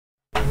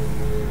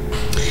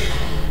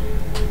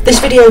This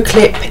video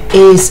clip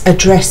is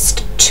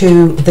addressed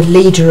to the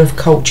leader of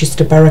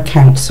Colchester Borough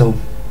Council.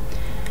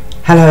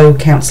 Hello,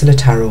 Councillor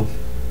Turrell.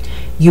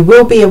 You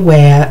will be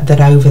aware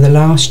that over the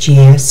last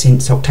year,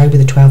 since October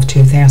the 12th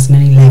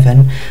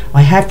 2011,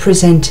 I have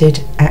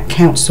presented at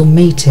council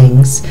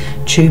meetings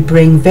to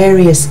bring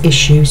various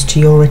issues to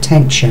your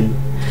attention.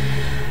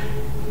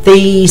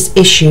 These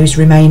issues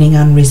remaining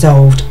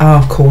unresolved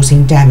are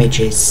causing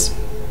damages.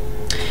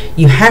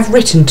 You have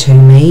written to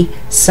me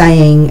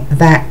saying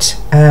that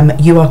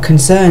you are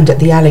concerned at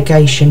the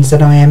allegations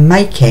that I am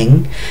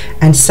making,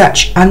 and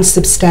such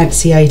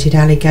unsubstantiated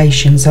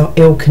allegations are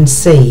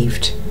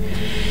ill-conceived.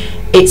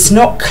 It's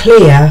not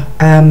clear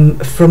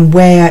from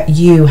where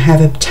you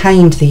have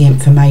obtained the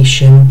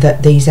information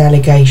that these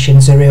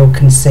allegations are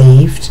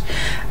ill-conceived.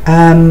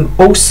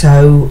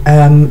 Also,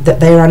 that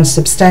they are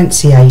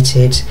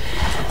unsubstantiated.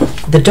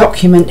 The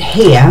document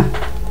here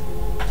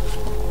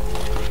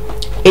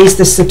is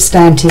the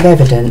substantive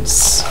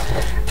evidence.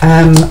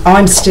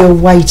 I'm still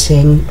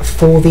waiting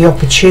for the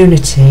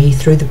opportunity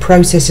through the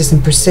processes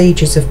and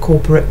procedures of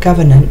corporate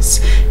governance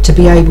to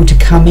be able to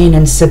come in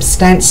and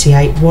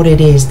substantiate what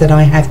it is that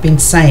I have been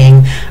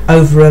saying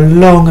over a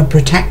long and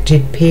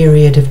protracted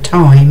period of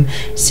time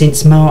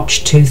since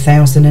March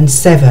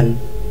 2007.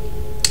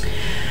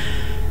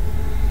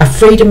 A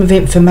Freedom of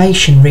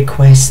Information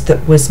request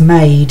that was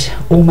made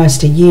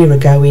almost a year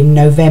ago in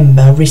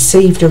November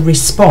received a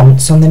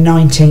response on the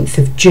 19th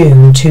of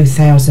June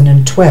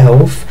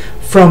 2012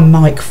 from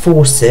Mike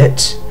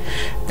Fawcett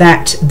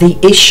that the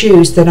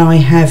issues that I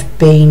have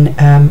been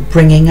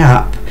bringing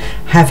up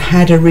have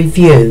had a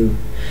review.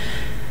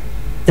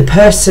 The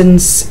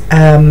persons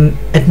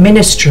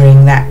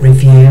administering that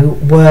review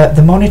were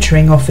the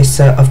Monitoring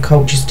Officer of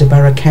Colchester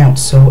Borough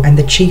Council and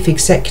the Chief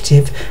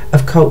Executive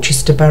of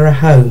Colchester Borough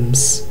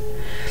Homes.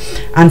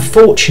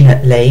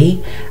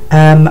 Unfortunately,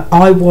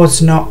 I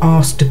was not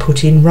asked to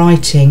put in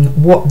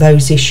writing what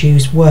those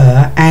issues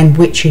were and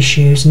which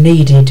issues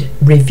needed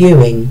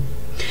reviewing.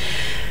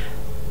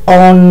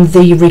 On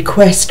the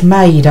request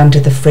made under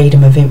the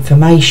Freedom of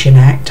Information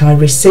Act, I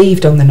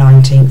received on the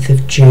 19th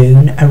of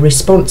June a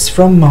response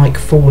from Mike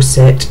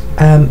Fawcett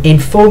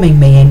informing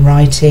me in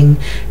writing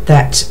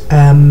that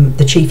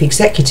the Chief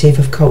Executive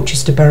of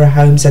Colchester Borough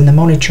Homes and the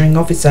Monitoring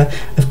Officer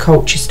of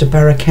Colchester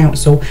Borough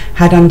Council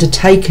had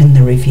undertaken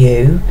the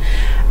review.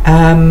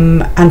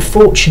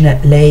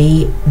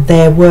 Unfortunately,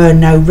 there were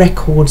no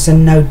records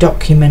and no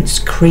documents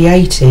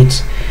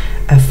created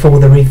for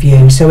the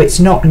review, so it's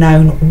not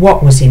known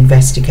what was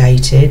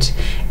investigated,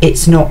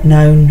 it's not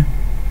known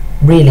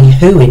really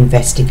who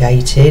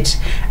investigated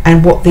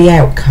and what the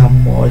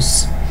outcome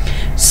was.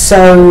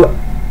 So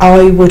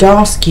I would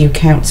ask you,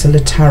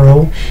 Councillor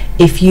Turrell,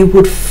 if you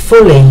would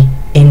fully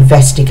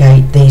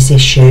investigate these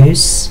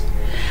issues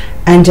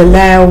and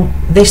allow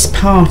this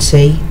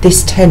party,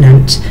 this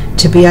tenant,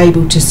 to be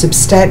able to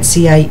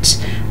substantiate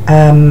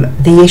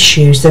the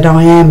issues that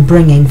I am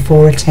bringing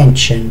for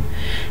attention.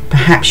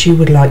 Perhaps you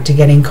would like to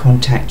get in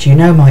contact. You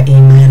know my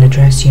email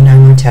address, you know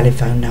my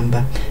telephone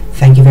number.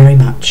 Thank you very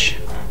much.